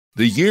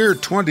The year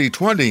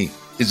 2020,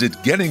 is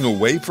it getting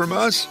away from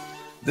us?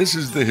 This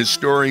is the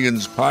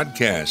Historians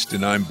Podcast,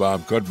 and I'm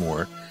Bob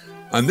Cudmore.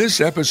 On this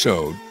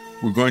episode,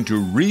 we're going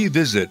to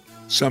revisit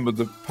some of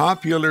the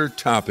popular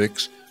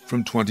topics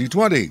from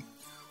 2020.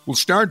 We'll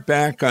start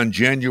back on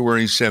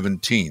January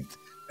 17th,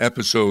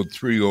 episode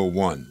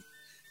 301.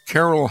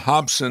 Carol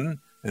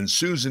Hobson and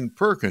Susan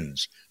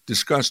Perkins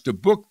discussed a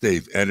book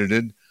they've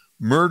edited,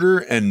 Murder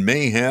and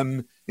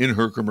Mayhem in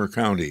Herkimer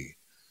County.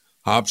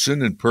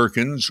 Hobson and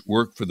Perkins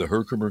work for the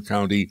Herkimer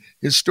County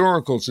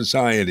Historical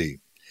Society.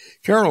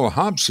 Carol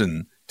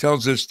Hobson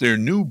tells us their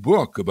new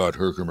book about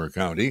Herkimer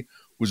County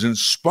was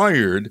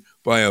inspired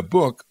by a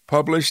book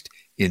published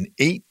in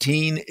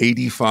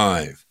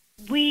 1885.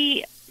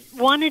 We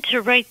wanted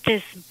to write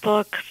this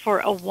book for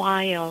a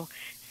while.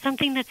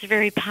 Something that's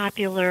very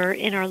popular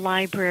in our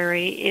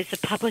library is a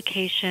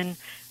publication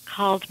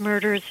called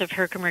Murders of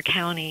Herkimer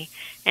County.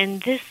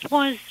 And this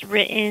was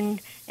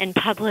written and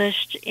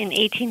published in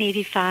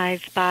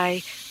 1885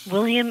 by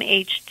William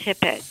H.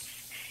 Tippett.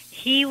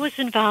 He was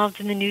involved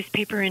in the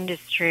newspaper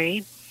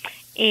industry,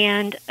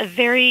 and a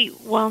very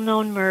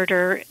well-known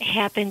murder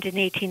happened in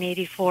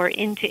 1884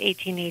 into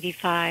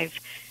 1885.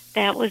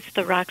 That was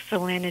the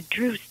Roxalana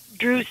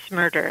Druce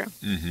murder.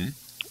 Mm-hmm.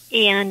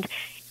 And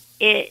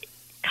it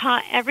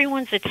caught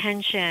everyone's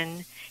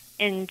attention,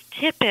 and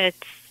Tippett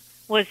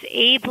was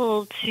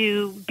able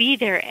to be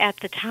there at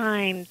the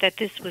time that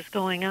this was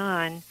going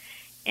on.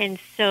 And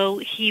so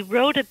he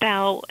wrote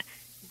about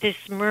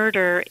this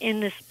murder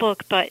in this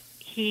book, but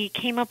he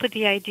came up with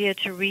the idea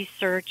to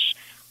research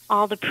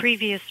all the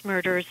previous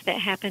murders that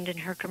happened in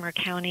Herkimer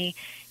County,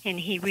 and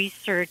he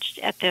researched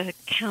at the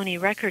county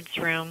records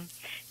room,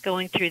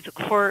 going through the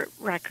court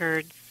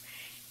records.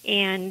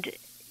 And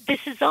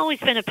this has always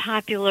been a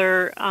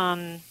popular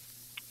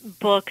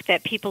book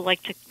that people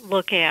like to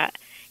look at.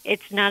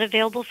 It's not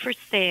available for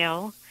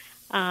sale.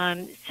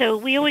 So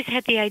we always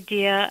had the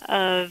idea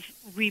of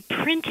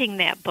reprinting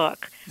that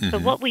book. Mm-hmm.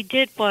 But what we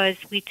did was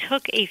we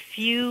took a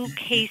few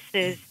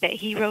cases that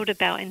he wrote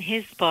about in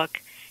his book,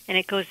 and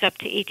it goes up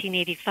to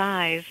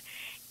 1885,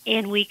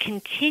 and we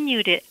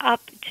continued it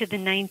up to the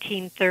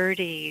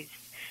 1930s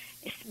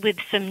with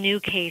some new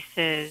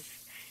cases.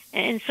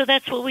 And so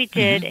that's what we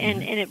did,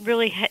 Mm-hmm. and it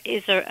really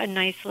is a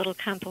nice little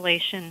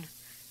compilation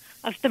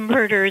of the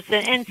murders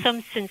and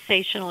some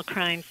sensational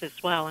crimes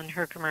as well in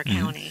Herkimer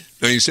County.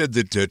 Now, you said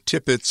that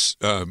Tippett's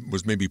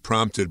was maybe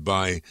prompted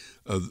by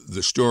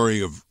the story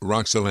of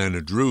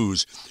Roxalana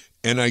Druce,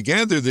 and I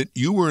gather that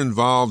you were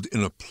involved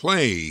in a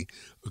play,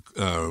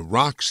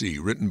 Roxy,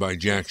 written by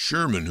Jack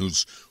Sherman,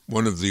 who's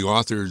one of the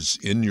authors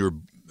in your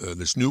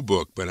this new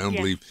book, but I don't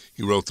believe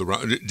he wrote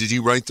Did he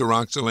write the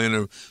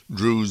Roxalana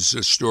Druce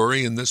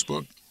story in this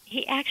book?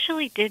 He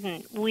actually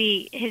didn't.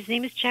 His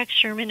name is Jack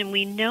Sherman, and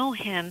we know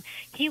him.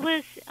 He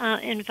was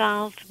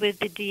involved with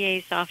the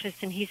DA's office,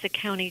 and he's a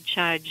county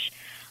judge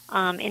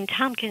in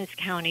Tompkins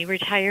County,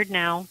 retired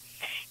now.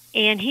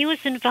 And he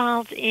was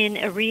involved in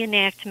a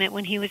reenactment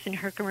when he was in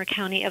Herkimer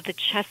County of the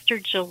Chester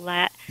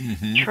Gillette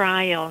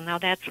trial. Now,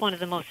 that's one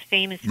of the most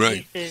famous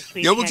cases.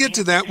 We'll get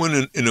to that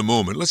one in a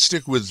moment. Let's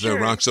stick with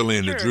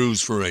Roxalana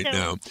Druce for right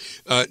now.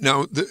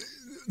 Now,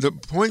 the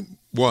point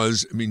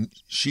was,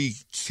 she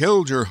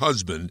killed her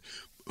husband,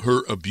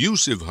 her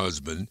abusive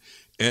husband,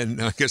 and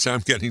I guess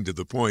I'm getting to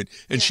the point,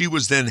 and she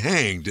was then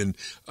hanged. And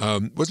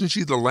wasn't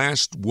she the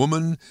last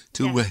woman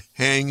to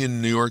hang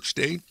in New York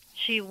State?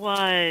 She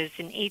was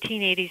in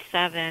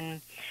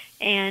 1887,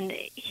 and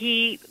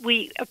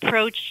we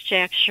approached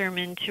Jack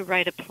Sherman to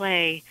write a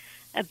play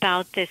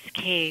about this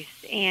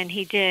case, and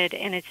he did,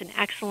 and it's an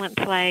excellent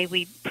play.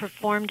 We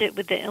performed it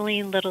with the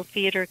Ilion Little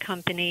Theater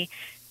Company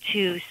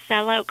to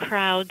sell out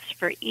crowds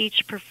for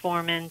each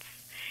performance,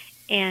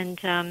 and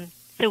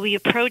so we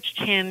approached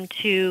him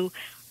to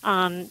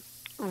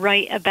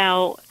write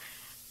about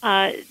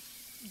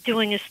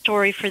doing a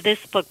story for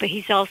this book, but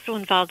he's also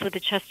involved with the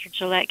Chester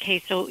Gillette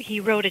case, so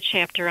he wrote a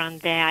chapter on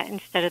that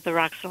instead of the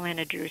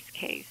Roxalana Druce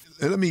case.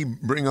 Let me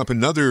bring up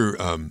another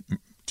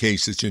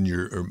case that's in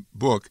your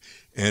book,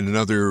 and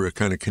another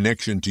kind of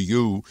connection to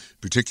you in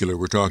particular.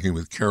 We're talking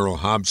with Carol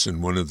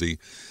Hobson, one of the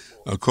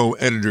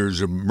co-editors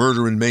of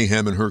Murder and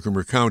Mayhem in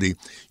Herkimer County.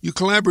 You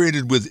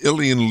collaborated with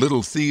Ilion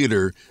Little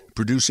Theater,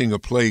 producing a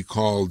play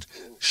called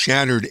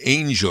Shattered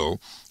Angel,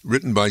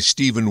 written by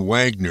Stephen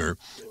Wagner,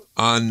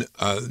 on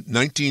a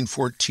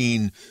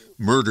 1914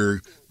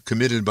 murder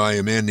committed by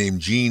a man named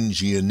Gene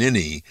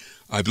Giannini.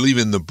 I believe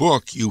in the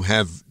book you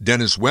have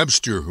Dennis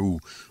Webster, who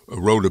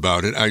wrote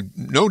about it. I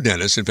know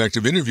Dennis. In fact,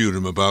 I've interviewed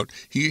him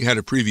he had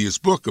a previous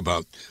book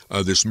about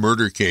this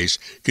murder case.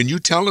 Can you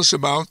tell us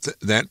about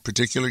that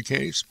particular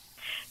case?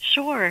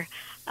 Sure.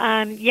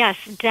 Yes,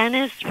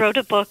 Dennis wrote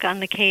a book on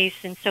the case,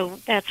 and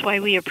so that's why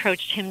we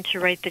approached him to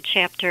write the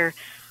chapter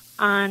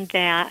on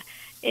that.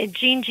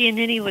 Gene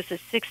Giannini was a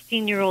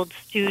 16-year-old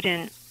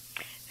student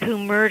who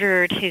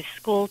murdered his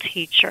school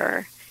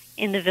teacher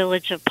in the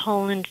village of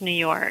Poland, New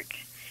York.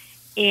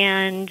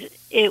 And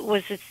it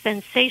was a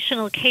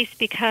sensational case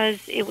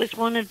because it was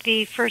one of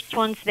the first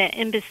ones that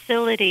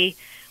imbecility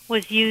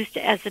was used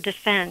as a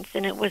defense,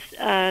 and it was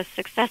a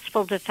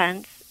successful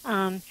defense.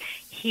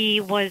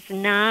 He was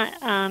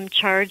not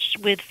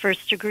charged with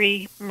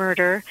first-degree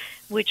murder,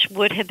 which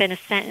would have been a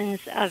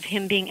sentence of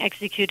him being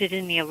executed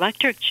in the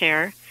electric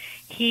chair.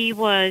 He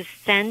was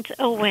sent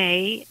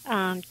away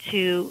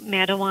to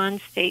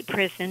Mattawan State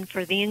Prison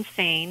for the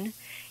insane,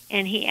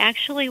 and he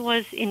actually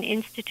was in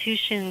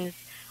institutions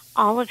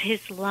all of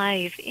his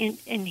life,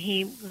 and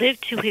he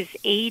lived to his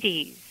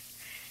 80s.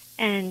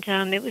 And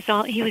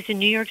he was in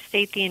New York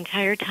State the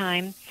entire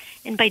time.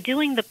 And by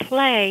doing the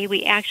play,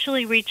 we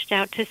actually reached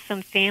out to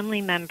some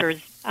family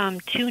members,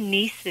 two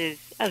nieces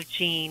of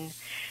Gene,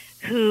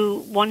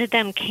 who one of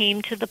them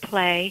came to the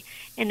play,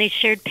 and they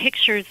shared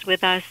pictures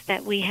with us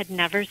that we had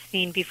never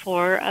seen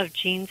before of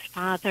Gene's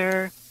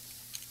father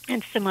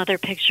and some other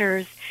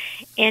pictures.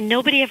 And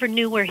nobody ever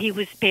knew where he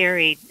was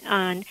buried.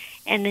 And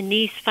the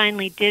niece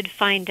finally did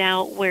find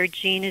out where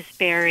Gene is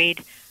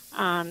buried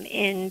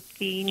in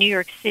the New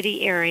York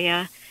City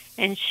area.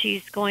 And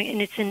she's going,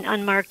 and it's an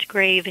unmarked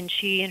grave, and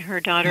she and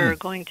her daughter are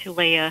going to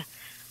lay a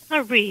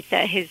wreath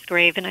at his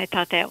grave, and I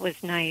thought that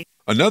was nice.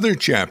 Another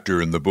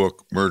chapter in the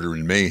book, Murder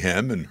and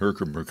Mayhem in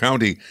Herkimer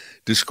County,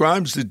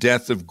 describes the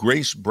death of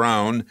Grace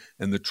Brown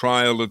and the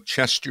trial of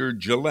Chester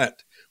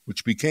Gillette,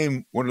 which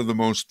became one of the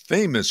most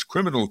famous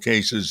criminal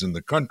cases in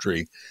the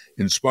country,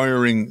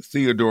 inspiring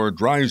Theodore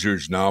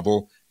Dreiser's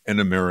novel, An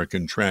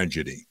American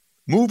Tragedy.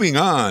 Moving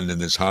on in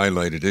this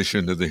highlight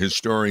edition of the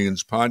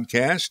Historians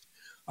Podcast,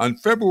 on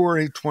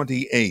February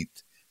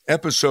 28th,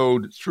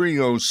 episode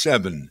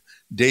 307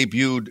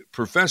 debuted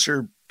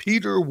Professor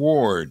Peter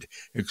Ward,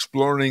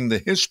 exploring the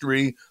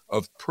history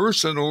of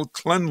personal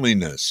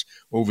cleanliness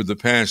over the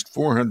past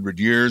 400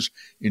 years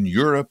in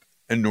Europe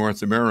and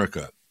North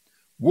America.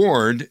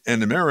 Ward,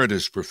 an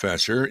emeritus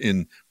professor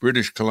in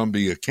British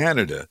Columbia,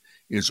 Canada,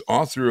 is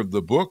author of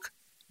the book,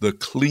 The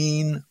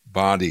Clean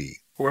Body.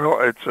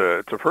 Well, it's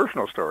a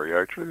personal story,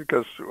 actually,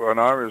 because when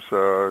I was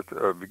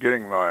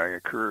beginning my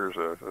career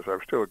as I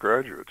was still a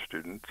graduate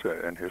student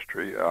in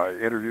history, I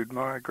interviewed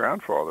my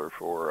grandfather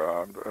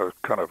for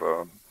kind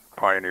of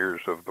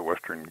pioneers of the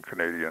Western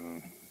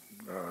Canadian,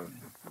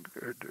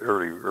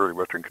 early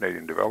Western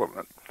Canadian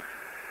development.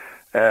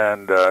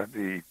 And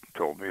he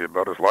told me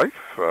about his life,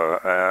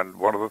 and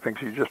one of the things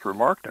he just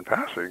remarked in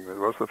passing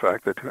was the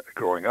fact that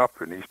growing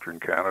up in eastern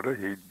Canada,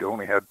 he'd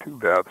only had 2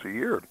 baths a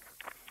year.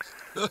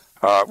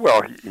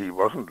 Well, he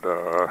wasn't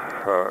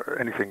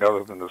anything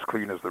other than as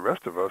clean as the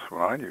rest of us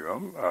when I knew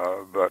him,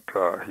 but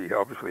he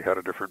obviously had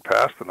a different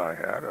past than I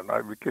had, and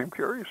I became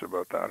curious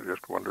about that. I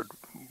just wondered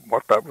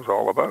what that was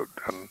all about,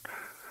 and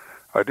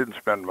I didn't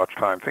spend much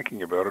time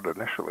thinking about it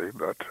initially,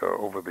 but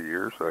over the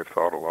years I've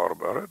thought a lot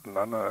about it, and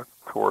then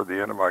toward the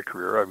end of my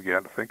career I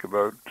began to think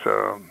about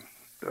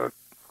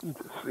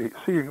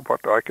seeing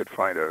what I could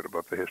find out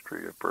about the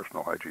history of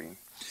personal hygiene.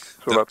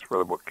 So that's where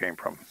the book came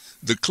from.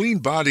 The Clean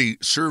Body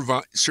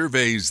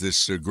surveys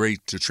this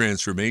great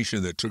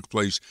transformation that took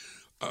place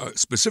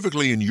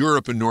specifically in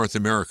Europe and North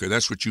America.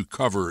 That's what you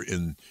cover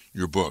in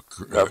your book.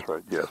 That's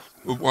right, yes.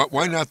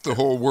 Why not the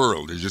whole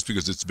world? Is it just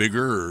because it's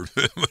bigger or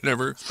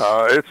whatever?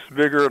 It's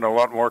bigger and a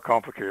lot more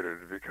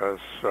complicated because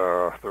there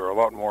are a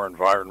lot more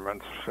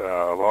environments,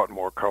 a lot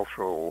more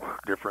cultural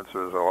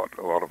differences,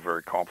 a lot of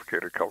very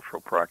complicated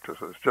cultural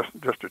practices.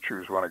 Just to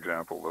choose one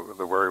example,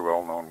 the very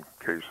well-known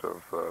case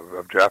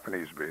of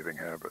Japanese bathing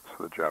habits,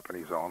 the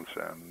Japanese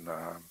onsen,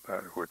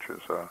 which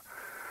is a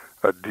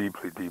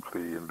deeply,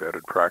 deeply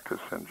embedded practice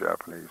in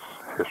Japanese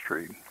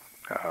history.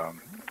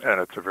 And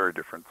it's a very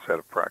different set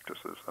of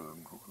practices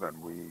than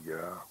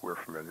we're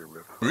familiar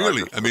with.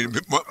 Really? I mean,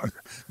 what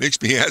makes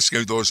me ask,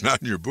 though it's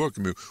not in your book,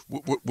 I mean,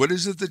 what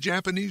is it the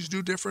Japanese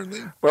do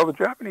differently? Well, the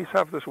Japanese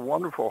have this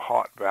wonderful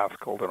hot bath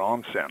called an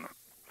onsen.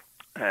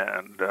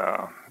 And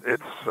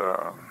it's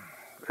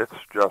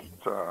just,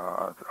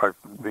 I've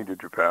been to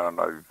Japan,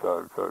 I've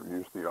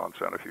used the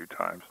onsen a few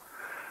times.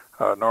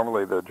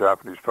 Normally, the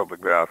Japanese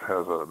public bath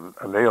has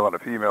a male and a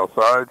female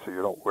side, so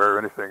you don't wear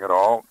anything at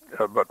all.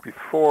 But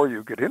before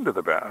you get into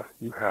the bath,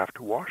 you have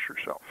to wash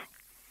yourself.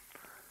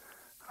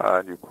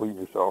 And you clean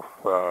yourself,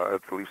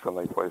 at least in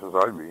the places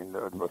I've been,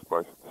 just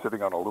by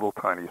sitting on a little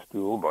tiny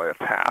stool by a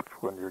tap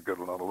when you're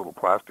getting on a little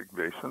plastic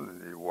basin,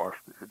 and you wash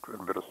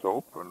a bit of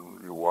soap,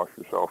 and you wash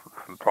yourself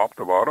from top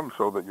to bottom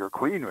so that you're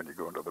clean when you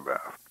go into the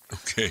bath.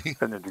 Okay.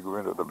 And then you go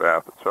into the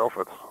bath itself,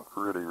 it's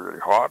really, really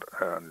hot,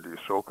 and you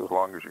soak as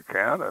long as you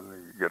can, and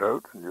you get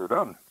out, and you're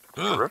done.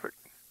 It's terrific.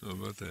 How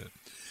about that?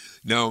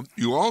 Now,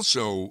 you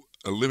also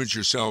limit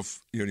yourself,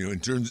 in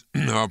terms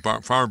of how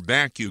far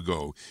back you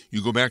go.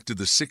 You go back to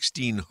the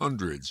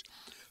 1600s.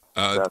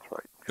 That's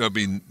right. I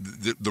mean,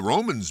 the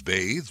Romans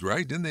bathed,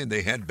 right? Didn't they?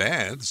 They had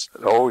baths.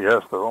 Oh,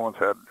 yes, the Romans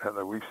had,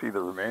 and we see the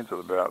remains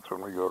of the baths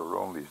when we go to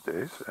Rome these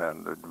days,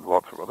 and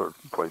lots of other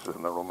places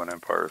in the Roman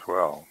Empire as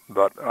well.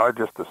 But I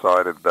just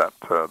decided that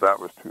that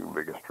was too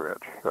big a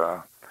stretch.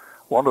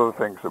 One of the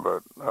things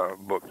about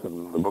books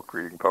and the book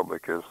reading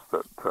public is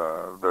that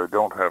they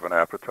don't have an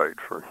appetite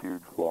for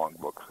huge, long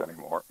books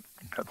anymore.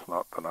 That's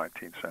not the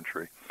 19th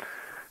century.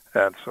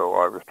 And so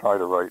I was trying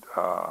to write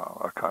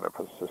a kind of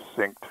a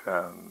succinct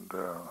and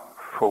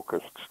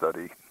focused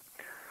study.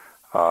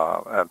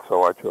 And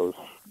so I chose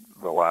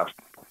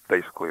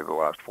basically the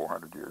last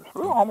 400 years,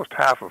 well, almost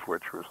half of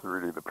which was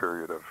really the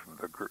period of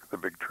the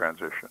big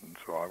transition.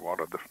 So I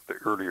wanted the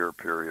earlier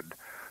period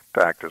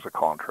to act as a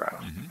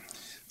contrast. Mm-hmm.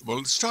 Well,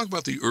 let's talk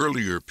about the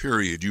earlier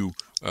period. You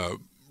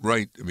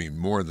write,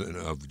 more than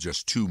of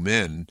just two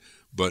men,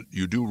 but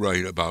you do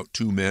write about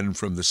two men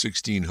from the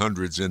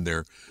 1600s and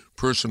their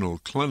personal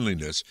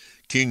cleanliness.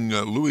 King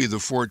Louis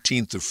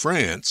XIV of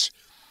France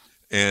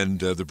and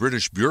the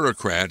British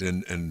bureaucrat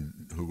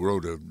and who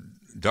wrote a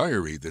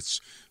diary that's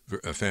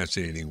a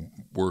fascinating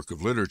work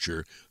of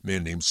literature, a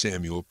man named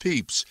Samuel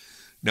Pepys.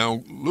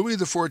 Now, Louis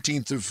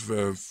XIV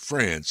of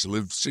France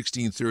lived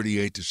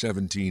 1638 to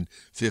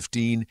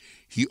 1715.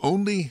 He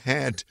only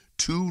had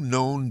two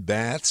known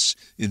baths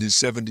in his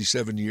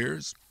 77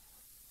 years?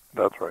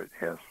 That's right,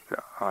 yes.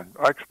 Yeah.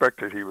 I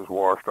expected he was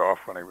washed off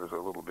when he was a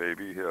little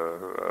baby,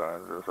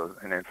 as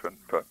an infant,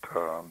 but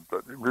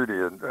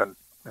really,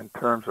 in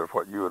terms of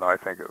what you and I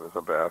think of as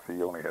a bath,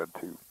 he only had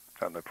two.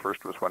 And the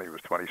first was when he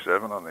was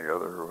 27, and the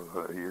other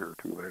was a year or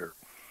two later.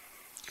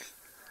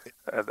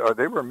 And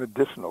they were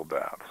medicinal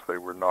baths. They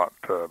were not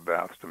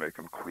baths to make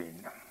him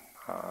clean.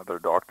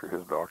 His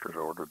doctors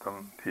ordered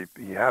them.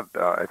 He had,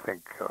 I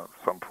think,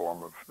 some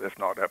form of, if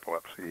not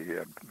epilepsy, he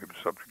was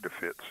subject to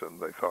fits, and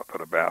they thought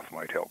that a bath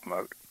might help him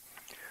out.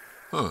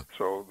 Huh.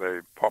 So they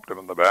popped him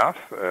in the bath,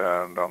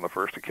 and on the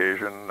first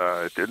occasion,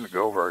 it didn't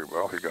go very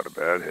well. He got a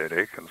bad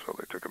headache, and so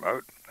they took him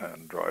out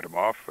and dried him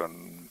off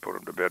and put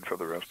him to bed for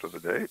the rest of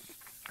the day.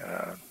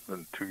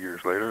 And 2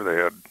 years later, they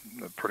had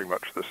pretty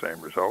much the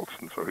same results,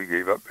 and so he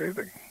gave up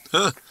bathing.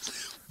 Huh.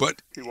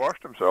 But he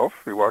washed himself.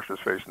 He washed his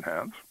face and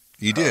hands.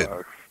 He did.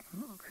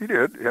 He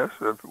did, yes.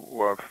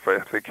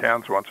 Thick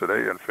hands once a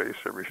day and face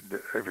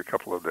every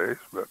couple of days,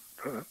 but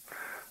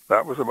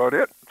that was about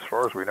it, as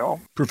far as we know.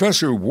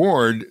 Professor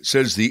Ward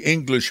says the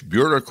English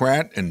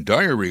bureaucrat and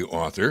diary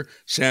author,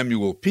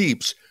 Samuel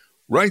Pepys,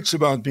 writes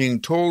about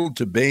being told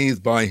to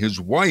bathe by his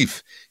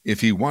wife if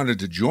he wanted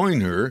to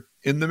join her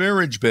in the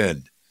marriage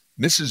bed.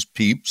 Mrs.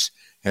 Pepys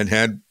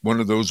had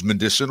one of those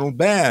medicinal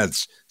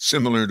baths,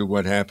 similar to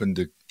what happened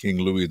to King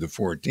Louis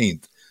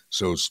XIV.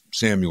 So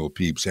Samuel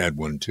Pepys had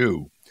one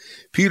too.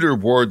 Peter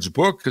Ward's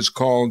book is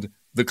called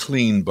The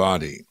Clean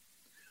Body.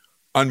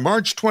 On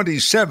March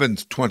 27,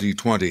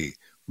 2020,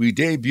 we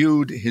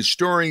debuted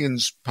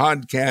Historians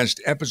Podcast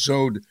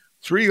episode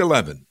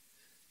 311.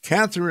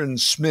 Catherine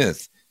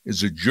Smith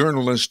is a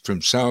journalist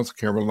from South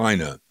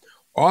Carolina,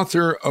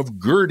 author of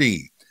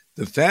Gertie,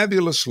 The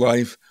Fabulous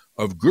Life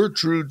of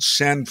Gertrude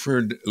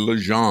Sanford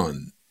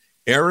Lejeune,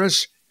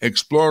 heiress,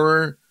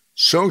 explorer,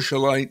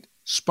 socialite,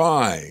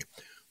 spy.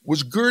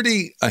 Was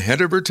Gertie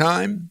ahead of her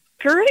time?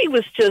 Gertie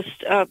was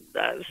just,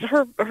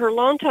 her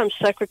longtime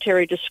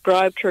secretary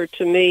described her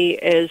to me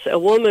as a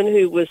woman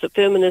who was a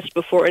feminist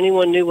before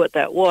anyone knew what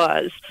that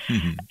was.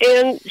 Mm-hmm.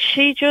 And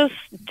she just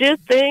did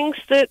things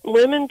that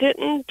women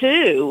didn't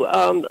do.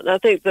 I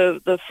think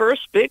the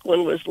first big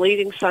one was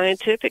leading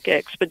scientific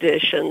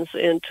expeditions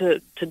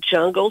into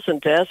jungles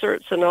and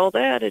deserts and all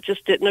that. It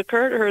just didn't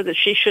occur to her that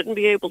she shouldn't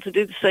be able to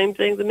do the same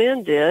thing the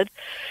men did.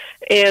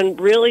 And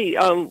really,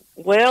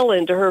 well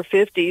into her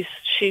 50s,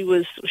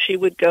 she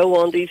would go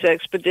on these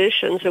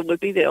expeditions and would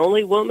be the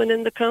only woman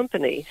in the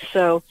company.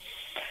 So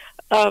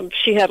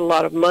she had a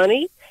lot of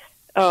money.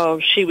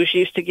 She was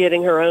used to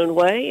getting her own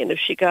way, and if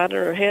she got in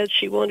her head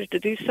she wanted to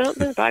do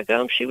something, by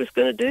gum, she was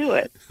going to do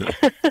it.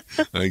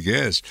 I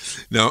guess.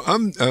 Now,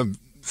 I'm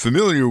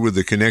familiar with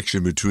the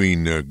connection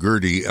between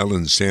Gertie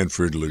Ellen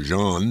Sanford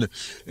Lejeune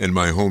and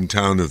my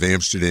hometown of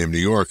Amsterdam, New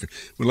York.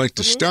 Would like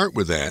to start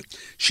with that.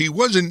 She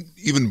wasn't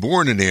even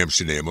born in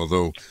Amsterdam,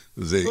 although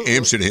the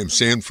Amsterdam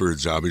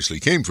Sanfords obviously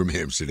came from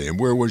Amsterdam.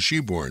 Where was she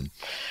born?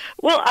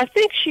 Well, I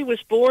think she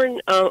was born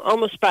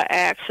almost by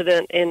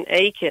accident in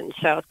Aiken,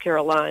 South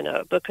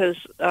Carolina, because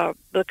of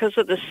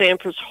the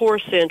Sanfords'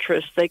 horse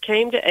interest. They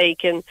came to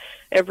Aiken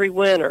every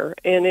winter,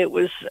 and it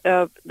was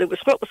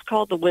what was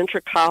called the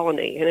winter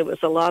colony, and it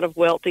was a lot of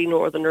wealthy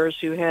Northerners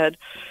who had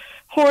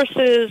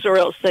horses, or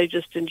else they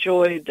just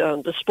enjoyed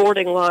the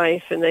sporting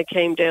life, and they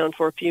came down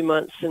for a few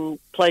months and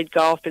played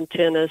golf and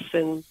tennis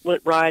and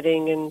went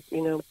riding and,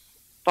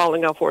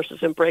 falling off horses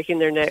and breaking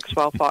their necks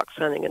while fox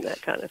hunting and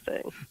that kind of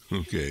thing.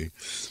 Okay.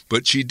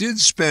 But she did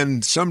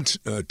spend some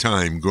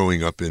time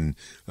growing up in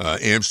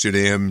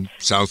Amsterdam,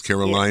 South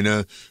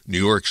Carolina,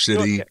 New York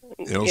City,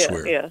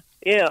 elsewhere.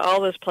 Yeah, all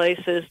those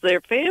places.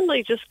 Their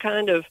family just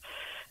kind of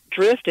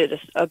drifted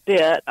a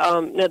bit.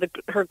 Now,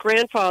 her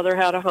grandfather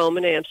had a home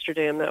in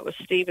Amsterdam. That was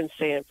Stephen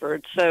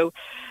Sanford. So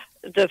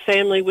the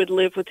family would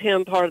live with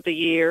him part of the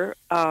year.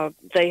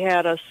 They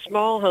had a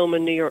small home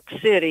in New York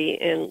City,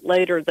 and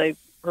later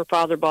her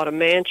father bought a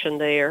mansion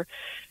there.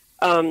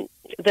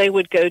 They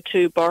would go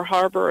to Bar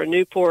Harbor or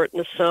Newport in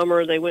the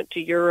summer. They went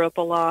to Europe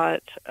a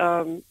lot.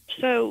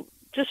 So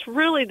just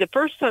really the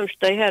first time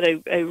they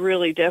had a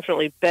really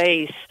definitely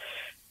base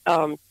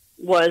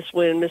was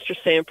when Mr.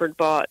 Sanford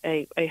bought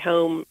a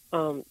home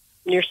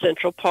near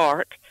Central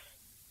Park.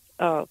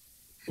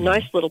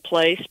 nice little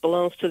place,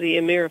 belongs to the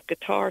Emir of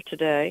Qatar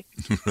today.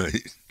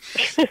 Right.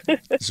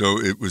 So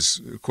it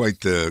was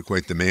quite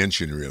the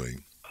mansion, really.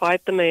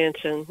 Quite the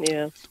mansion,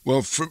 yeah.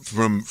 Well,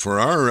 for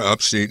our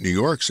upstate New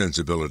York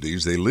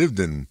sensibilities, they lived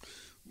in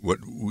what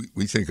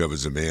we think of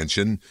as a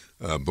mansion.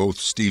 Both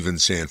Stephen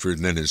Sanford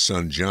and then his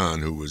son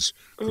John, who was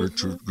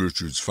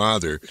Gertrude's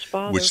father,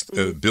 which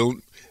built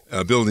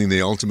a building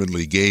they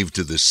ultimately gave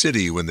to the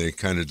city when they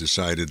kind of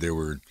decided they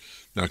were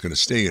not going to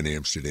stay in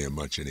Amsterdam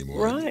much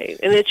anymore. Right,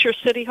 and it's your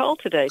city hall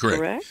today,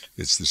 correct?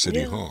 It's the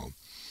city hall.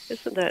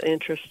 Isn't that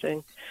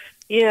interesting?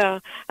 Yeah,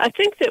 I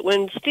think that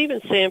when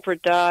Stephen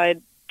Sanford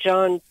died,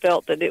 John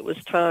felt that it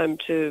was time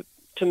to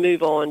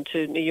move on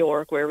to New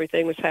York, where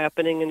everything was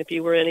happening, and if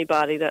you were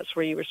anybody, that's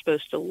where you were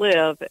supposed to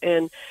live.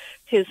 And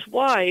his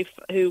wife,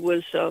 who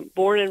was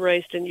born and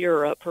raised in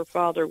Europe, her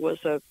father was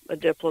a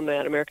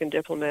diplomat, American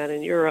diplomat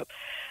in Europe,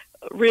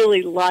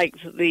 really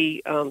liked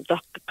the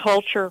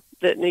culture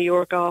that New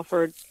York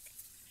offered.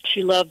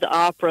 She loved the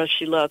opera.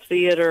 She loved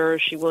theater.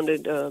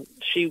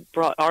 She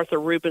brought Arthur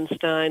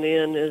Rubinstein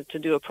in to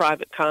do a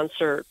private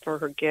concert for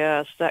her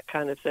guests, that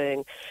kind of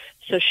thing.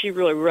 So she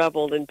really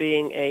reveled in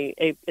being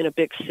in a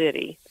big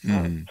city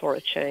for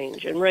a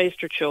change, and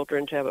raised her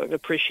children to have an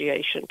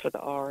appreciation for the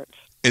arts.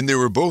 And they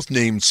were both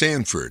named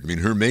Sanford. I mean,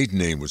 her maiden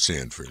name was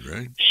Sanford,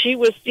 right? She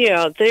was,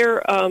 yeah.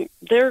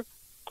 Their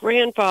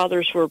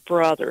grandfathers were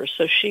brothers,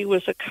 so she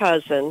was a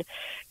cousin.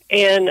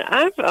 And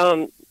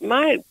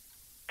my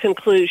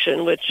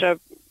conclusion, which I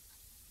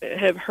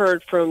have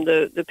heard from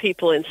the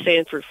people in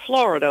Sanford,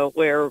 Florida,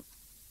 where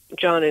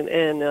John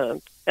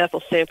and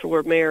Ethel Sanford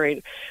were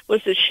married,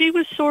 was that it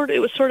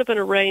was sort of an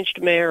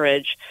arranged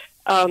marriage.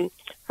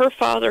 Her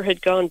father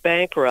had gone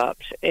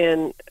bankrupt,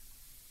 and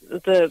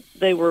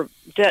they were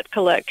debt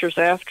collectors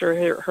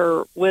after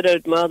her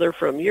widowed mother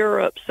from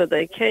Europe, so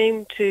they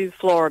came to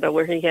Florida,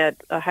 where he had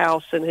a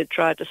house and had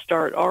tried to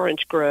start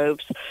orange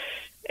groves.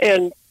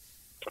 And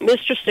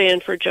Mr.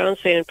 Sanford, John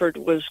Sanford,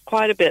 was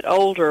quite a bit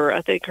older.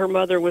 I think her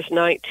mother was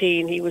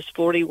 19, he was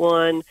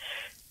 41.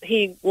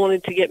 He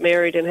wanted to get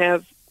married and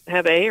have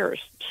heirs,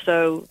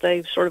 so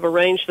they sort of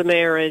arranged the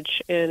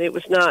marriage, and it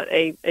was not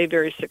a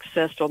very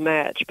successful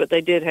match, but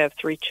they did have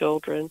 3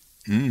 children.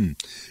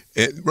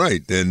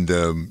 Right,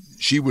 and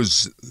she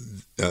was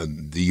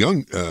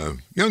the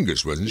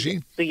youngest, wasn't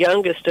she? The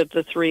youngest of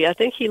the 3. I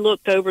think he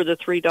looked over the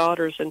 3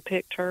 daughters and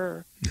picked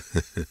her.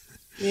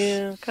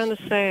 Yeah, kind of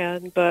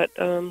sad, but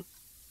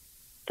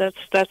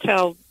that's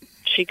how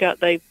she got.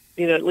 They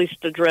at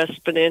least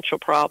addressed financial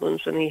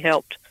problems, and he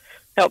helped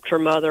her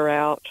mother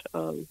out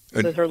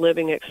with her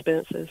living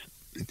expenses.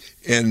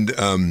 And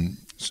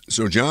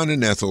so John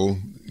and Ethel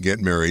get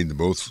married. They're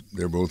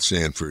both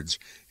Sanfords,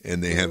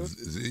 and they have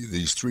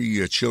these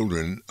 3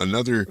 children.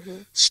 Another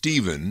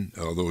Stephen,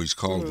 although he's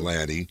called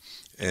Laddie,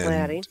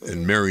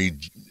 and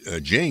married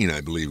Jane,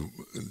 I believe,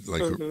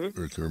 like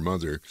her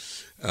mother,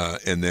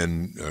 and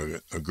then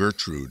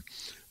Gertrude.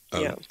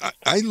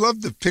 I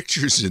love the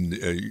pictures in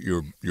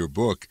your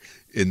book.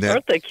 In that,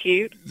 aren't they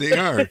cute? They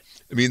are.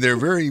 I mean, they're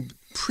very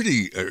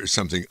pretty or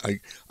something.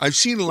 I've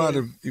seen a lot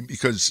of,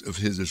 because of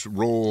his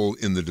role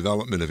in the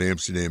development of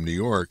Amsterdam, New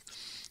York,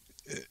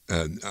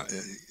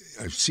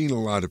 I've seen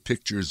a lot of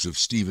pictures of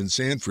Stephen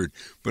Sanford,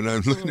 but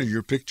I'm looking at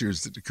your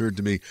pictures that occurred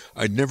to me,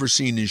 I'd never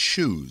seen his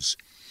shoes.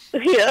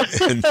 Yeah.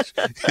 and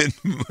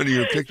one of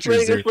your pictures,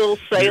 wearing his little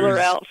sailor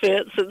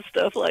outfits and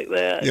stuff like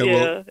that.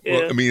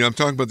 Well, I mean, I'm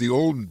talking about the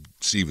old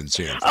Stephen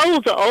Sanford. Oh,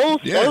 the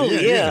old.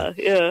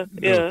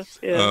 Yeah.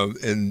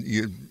 And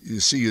you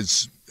see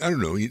his, I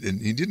don't know, he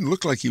didn't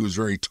look like he was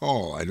very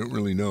tall. I don't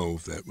really know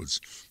if that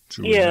was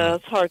true. Yeah,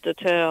 it's hard to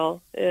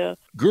tell. Yeah.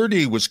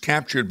 Gertie was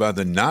captured by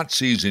the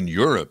Nazis in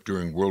Europe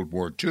during World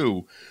War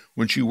II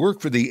when she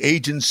worked for the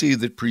agency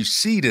that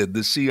preceded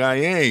the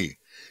CIA.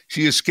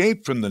 She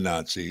escaped from the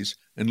Nazis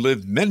and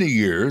lived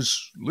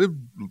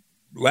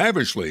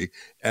lavishly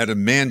at a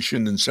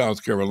mansion in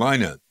South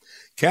Carolina.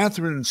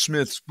 Catherine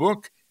Smith's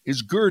book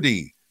is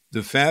Gertie,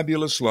 The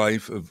Fabulous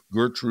Life of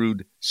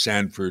Gertrude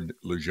Sanford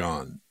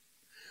Lejeune.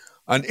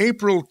 On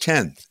April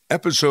 10th,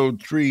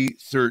 episode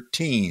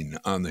 313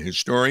 on The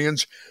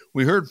Historians,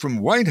 we heard from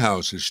White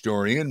House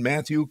historian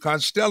Matthew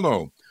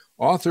Costello,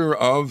 author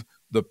of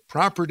The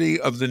Property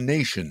of the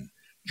Nation,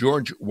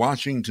 George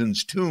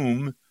Washington's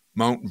Tomb,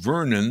 Mount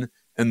Vernon,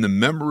 and the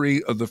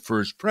Memory of the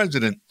First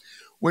President.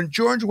 When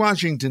George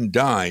Washington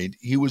died,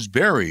 he was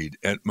buried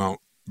at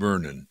Mount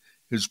Vernon,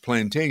 his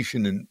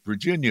plantation in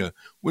Virginia.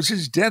 Was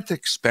his death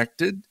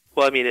expected?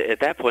 Well, I mean, at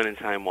that point in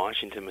time,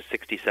 Washington was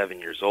 67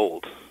 years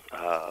old.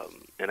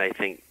 And I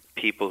think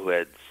people who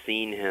had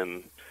seen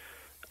him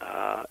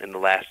in the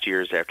last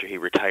years after he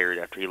retired,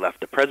 after he left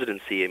the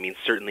presidency, I mean,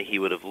 certainly he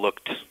would have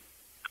looked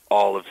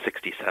all of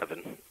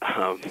 67.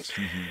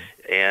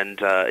 And,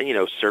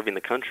 serving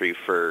the country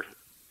for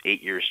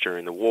 8 years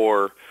during the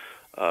war,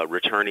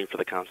 returning for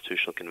the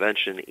Constitutional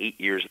Convention, 8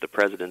 years of the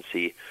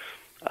presidency,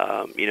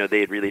 they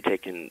had really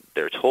taken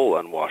their toll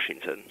on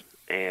Washington.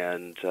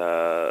 And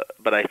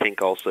but I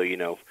think also,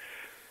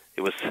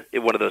 it was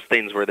one of those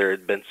things where there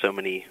had been so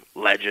many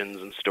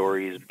legends and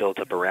stories built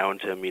up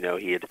around him. You know,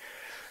 he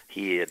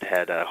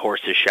had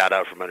horses shot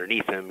out from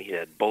underneath him. He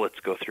had bullets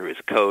go through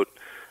his coat,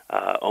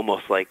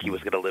 almost like he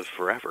was going to live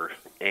forever.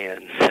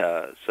 And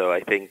so I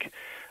think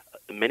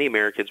many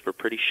Americans were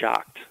pretty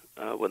shocked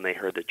when they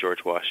heard that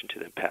George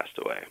Washington had passed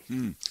away.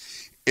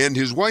 And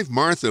his wife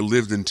Martha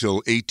lived until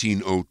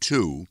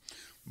 1802,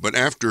 but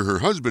after her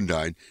husband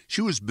died, she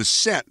was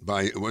beset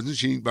by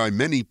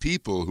many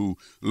people who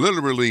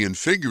literally and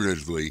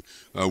figuratively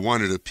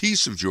wanted a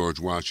piece of George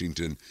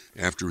Washington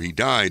after he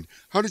died.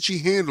 How did she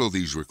handle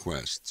these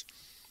requests?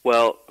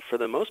 Well, for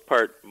the most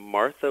part,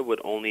 Martha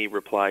would only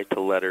reply to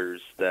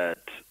letters that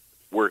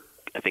were,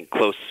 I think,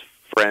 close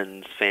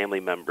friends, family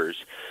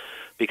members,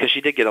 because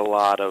she did get a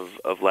lot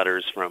of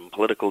letters from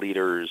political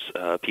leaders,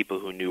 people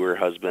who knew her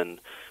husband,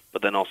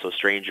 but then also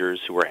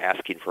strangers who were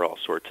asking for all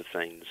sorts of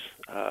things.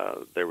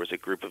 There was a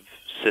group of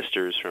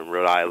sisters from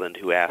Rhode Island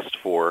who asked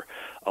for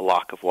a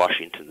lock of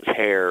Washington's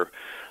hair.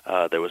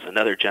 There was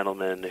another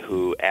gentleman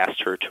who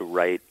asked her to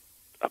write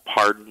a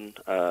pardon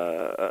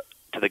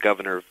to the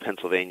governor of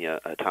Pennsylvania,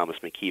 Thomas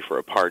McKee, for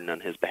a pardon on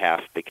his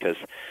behalf because,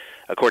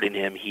 according to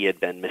him, he had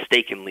been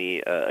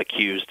mistakenly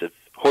accused of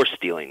horse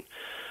stealing.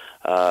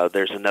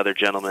 There's another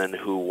gentleman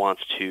who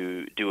wants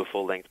to do a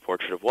full-length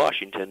portrait of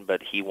Washington,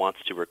 but he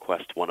wants to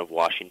request one of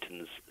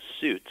Washington's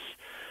suits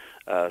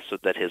so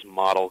that his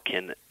model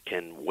can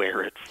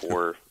wear it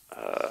for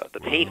the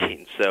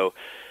painting. So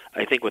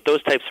I think with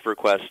those types of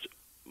requests,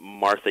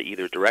 Martha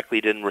either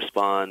directly didn't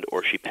respond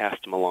or she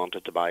passed him along to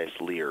Tobias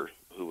Lear,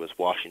 who was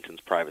Washington's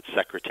private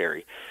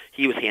secretary.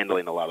 He was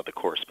handling a lot of the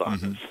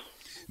correspondence.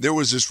 There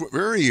was this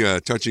very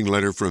touching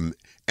letter from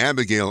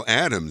Abigail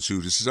Adams,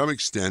 who to some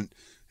extent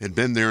had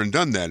been there and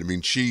done that. I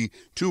mean, she,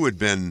 too, had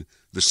been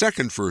the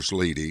second First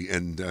Lady,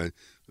 and,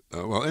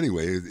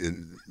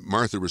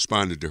 Martha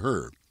responded to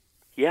her.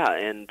 Yeah,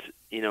 and,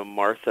 you know,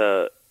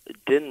 Martha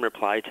didn't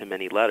reply to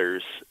many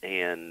letters,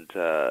 and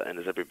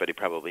as everybody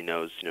probably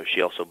knows, you know,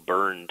 she also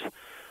burned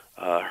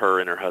her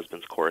and her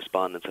husband's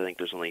correspondence. I think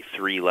there's only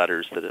 3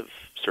 letters that have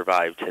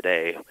survived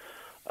today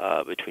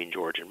between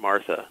George and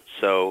Martha.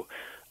 So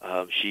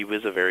she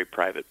was a very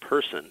private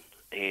person.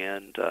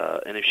 And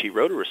if she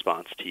wrote a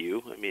response to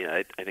you, I mean,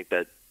 I think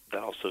that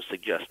also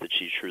suggests that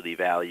she truly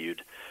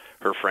valued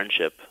her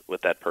friendship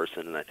with that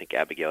person. And I think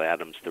Abigail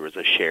Adams, there was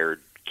a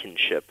shared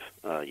kinship,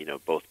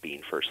 both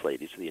being First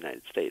Ladies of the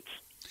United States.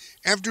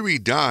 After he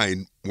died,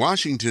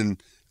 Washington,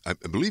 I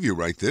believe you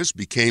write this,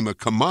 became a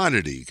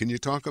commodity. Can you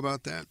talk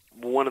about that?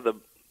 One of the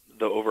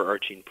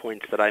overarching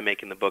points that I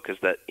make in the book is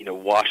that, you know,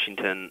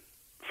 Washington,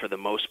 for the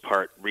most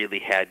part, really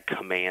had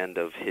command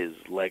of his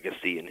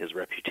legacy and his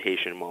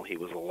reputation while he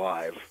was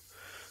alive.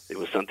 It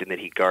was something that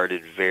he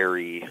guarded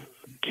very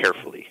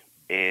carefully,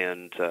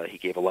 and he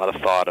gave a lot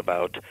of thought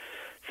about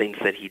things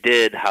that he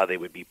did, how they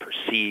would be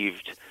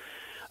perceived,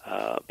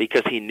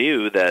 because he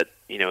knew that,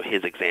 you know,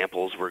 his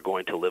examples were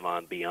going to live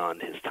on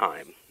beyond his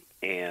time.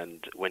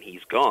 And when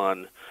he's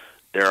gone,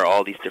 there are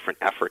all these different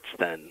efforts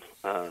then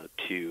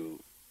to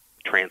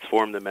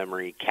transform the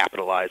memory,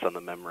 capitalize on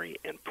the memory,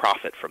 and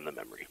profit from the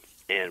memory.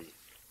 And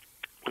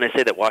when I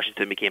say that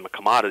Washington became a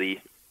commodity,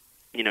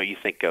 you know, you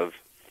think of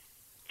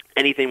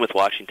anything with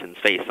Washington's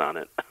face on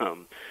it.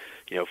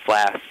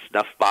 Flasks,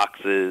 snuff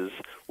boxes,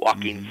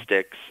 walking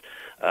sticks,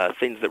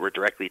 things that were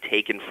directly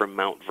taken from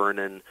Mount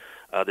Vernon.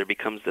 There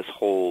becomes this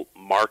whole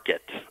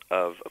market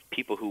of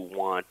people who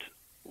want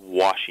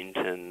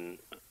Washington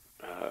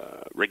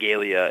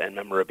regalia and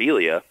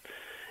memorabilia,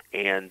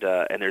 and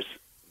there's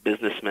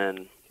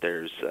businessmen,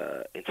 there's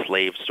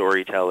enslaved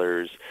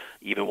storytellers,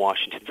 even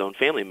Washington's own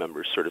family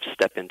members sort of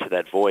step into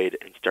that void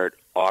and start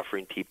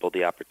offering people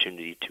the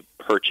opportunity to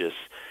purchase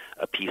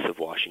a piece of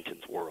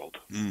Washington's world.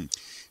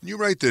 You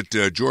write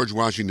that George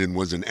Washington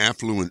was an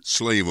affluent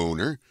slave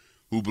owner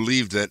who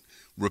believed that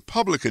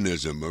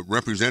republicanism, a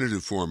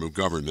representative form of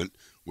government,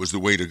 was the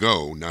way to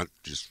go, not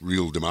just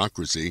real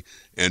democracy.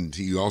 And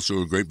he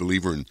also a great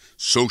believer in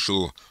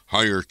social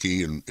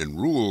hierarchy and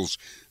rules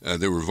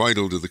that were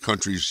vital to the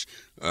country's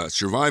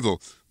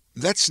survival.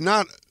 That's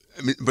not,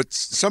 but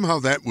somehow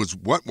that was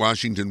what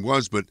Washington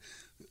was, but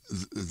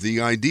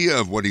the idea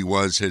of what he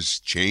was has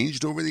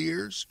changed over the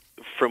years?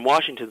 From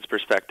Washington's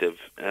perspective,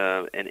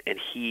 and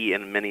he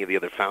and many of the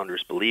other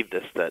founders believed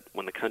this, that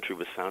when the country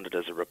was founded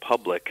as a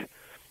republic,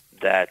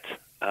 that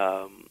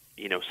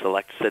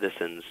select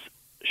citizens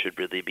should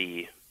really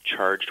be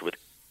charged with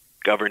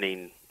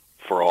governing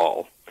for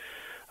all.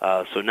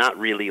 So not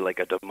really like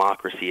a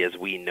democracy as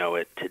we know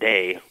it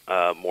today,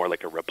 more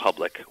like a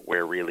republic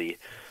where really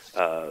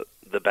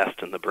the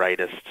best and the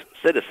brightest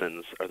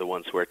citizens are the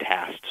ones who are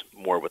tasked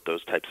more with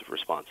those types of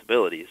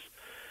responsibilities.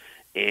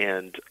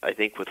 And I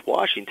think with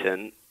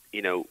Washington,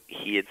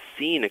 he had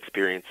seen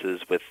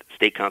experiences with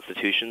state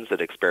constitutions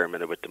that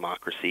experimented with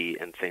democracy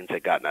and things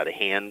had gotten out of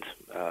hand,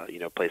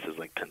 places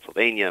like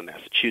Pennsylvania,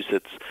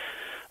 Massachusetts,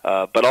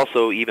 but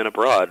also even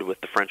abroad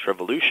with the French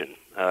Revolution,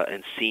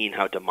 and seeing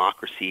how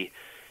democracy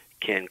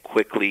can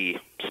quickly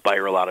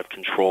spiral out of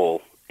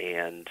control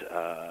and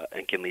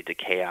can lead to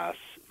chaos,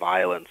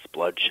 violence,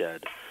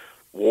 bloodshed,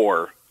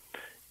 war.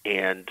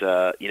 And,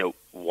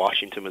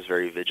 Washington was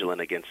very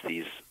vigilant against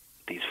these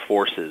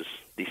forces,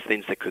 these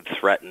things that could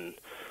threaten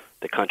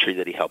the country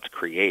that he helped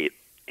create.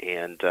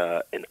 And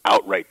an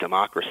outright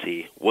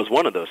democracy was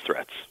one of those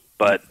threats.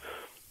 But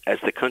as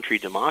the country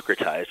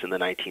democratized in the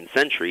 19th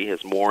century,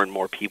 as more and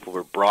more people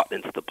were brought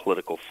into the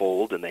political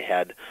fold and they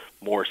had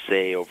more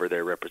say over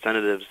their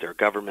representatives, their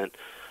government,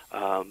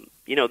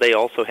 they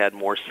also had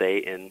more say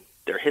in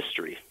their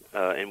history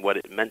and what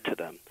it meant to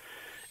them.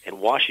 And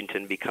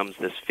Washington becomes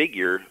this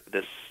figure,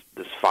 this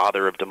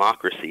father of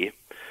democracy,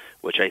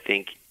 which I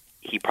think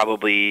he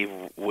probably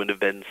would have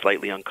been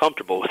slightly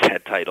uncomfortable with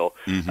that title.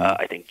 Mm-hmm.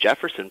 I think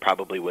Jefferson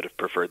probably would have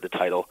preferred the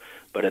title.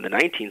 But in the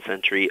 19th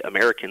century,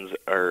 Americans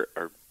are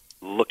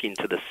looking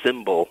to the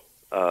symbol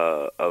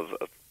of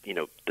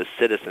the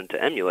citizen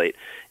to emulate,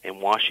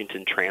 and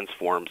Washington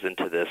transforms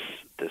into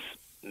this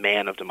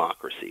man of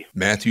democracy.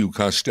 Matthew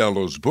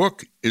Costello's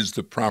book is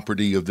the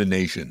property of the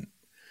nation.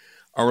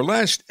 Our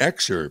last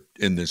excerpt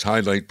in this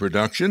highlight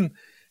production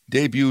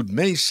debuted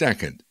May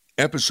 2nd,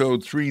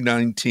 episode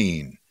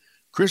 319.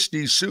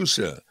 Christy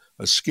Sousa,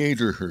 a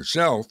skater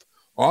herself,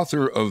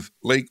 author of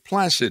Lake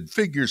Placid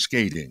Figure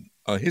Skating,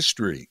 A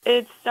History.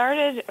 It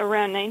started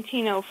around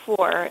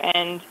 1904,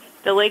 and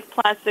the Lake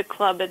Placid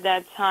Club at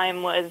that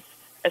time was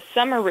a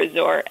summer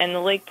resort, and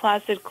the Lake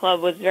Placid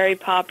Club was very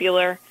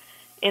popular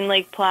in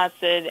Lake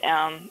Placid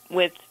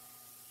with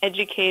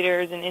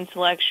educators and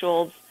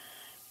intellectuals.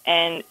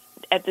 And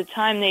at the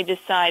time, they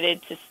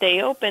decided to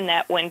stay open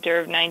that winter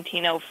of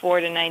 1904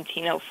 to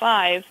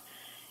 1905,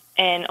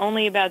 and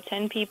only about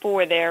 10 people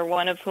were there,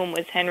 one of whom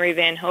was Henry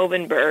Van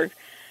Hoevenberg.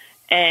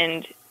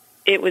 And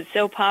it was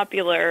so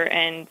popular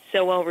and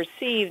so well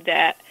received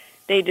that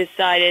they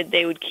decided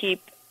they would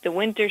keep the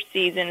winter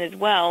season as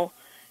well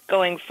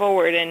going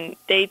forward. And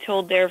they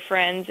told their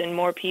friends, and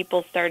more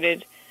people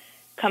started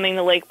coming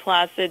to Lake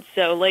Placid.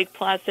 So Lake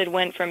Placid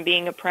went from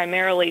being a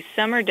primarily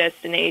summer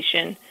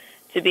destination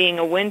to being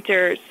a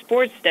winter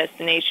sports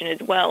destination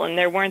as well. And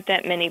there weren't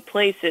that many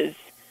places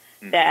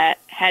that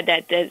had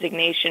that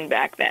designation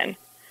back then.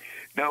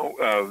 Now,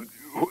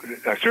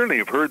 I certainly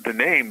have heard the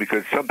name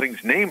because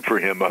something's named for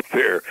him up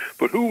there,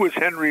 but who was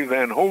Henry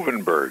Van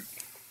Hoevenberg?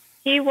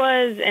 He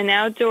was an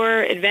outdoor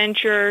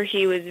adventurer.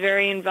 He was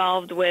very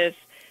involved with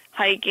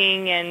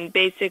hiking and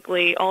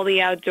basically all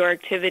the outdoor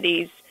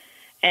activities,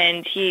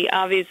 and he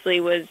obviously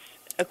was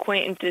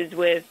acquaintances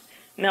with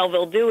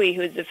Melville Dewey,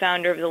 who's the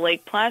founder of the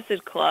Lake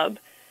Placid Club.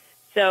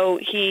 So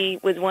he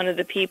was one of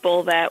the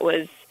people that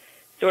was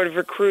sort of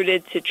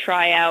recruited to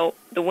try out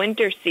the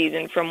winter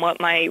season from what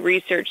my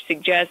research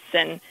suggests.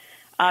 And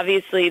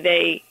obviously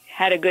they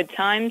had a good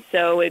time,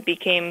 so it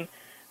became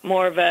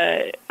more of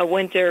a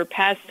winter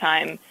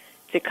pastime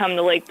to come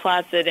to Lake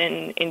Placid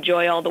and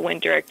enjoy all the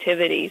winter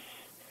activities.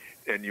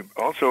 And you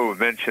also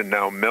mentioned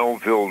now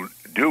Melville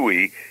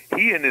Dewey.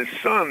 He and his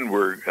son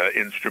were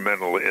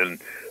instrumental in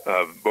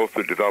both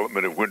the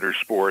development of winter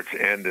sports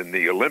and in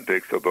the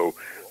Olympics, although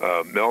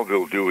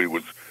Melville Dewey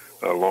was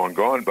long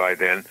gone by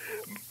then.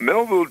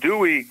 Melville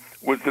Dewey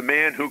was the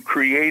man who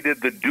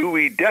created the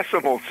Dewey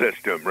Decimal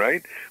System,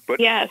 right? But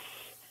yes.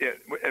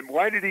 And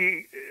why did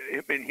he?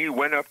 I mean, he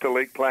went up to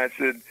Lake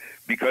Placid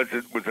because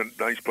it was a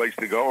nice place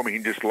to go. I mean,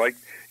 he just liked.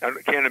 I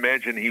can't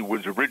imagine he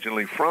was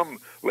originally from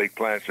Lake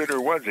Placid,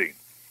 or was he?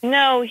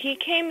 No, he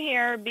came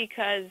here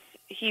because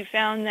he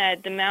found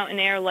that the mountain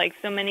air, like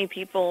so many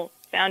people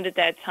found at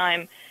that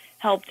time,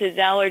 helped his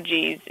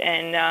allergies,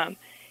 and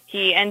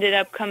he ended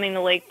up coming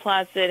to Lake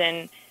Placid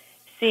and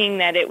seeing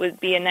that it would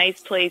be a nice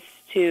place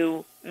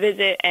to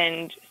visit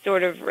and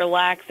sort of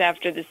relax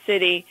after the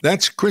city.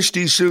 That's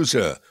Christy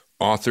Sousa,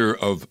 author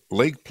of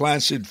Lake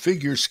Placid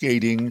Figure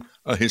Skating,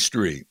 A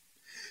History.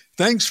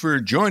 Thanks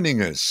for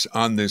joining us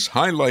on this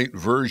highlight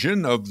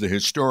version of the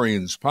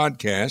Historians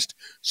Podcast,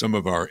 some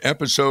of our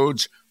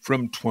episodes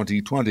from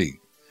 2020.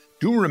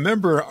 Do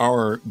remember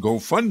our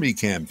GoFundMe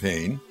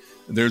campaign.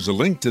 There's a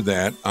link to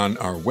that on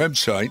our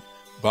website,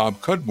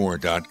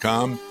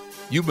 bobcudmore.com.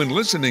 You've been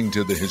listening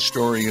to the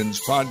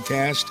Historians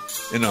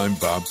Podcast, and I'm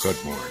Bob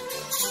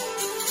Cudmore.